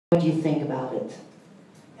What do you think about it?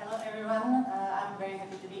 Hello everyone, I'm very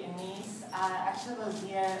happy to be in Nice. I actually was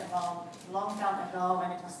here a long time ago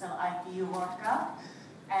when it was still ITU World Cup,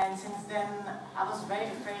 and since then I was very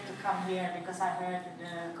afraid to come here because I heard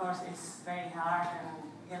the course is very hard and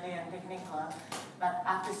hilly and technical. But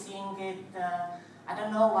after seeing it, I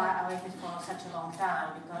don't know why I waited for such a long time,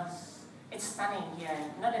 because it's stunning here.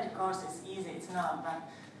 Not that the course is easy, it's not,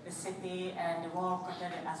 but the city and the wall Côte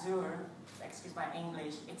d'Azur, excuse my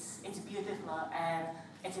English, it's beautiful, and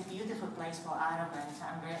it's a beautiful place for Ironman, so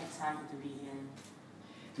I'm very excited to be here.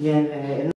 Yeah,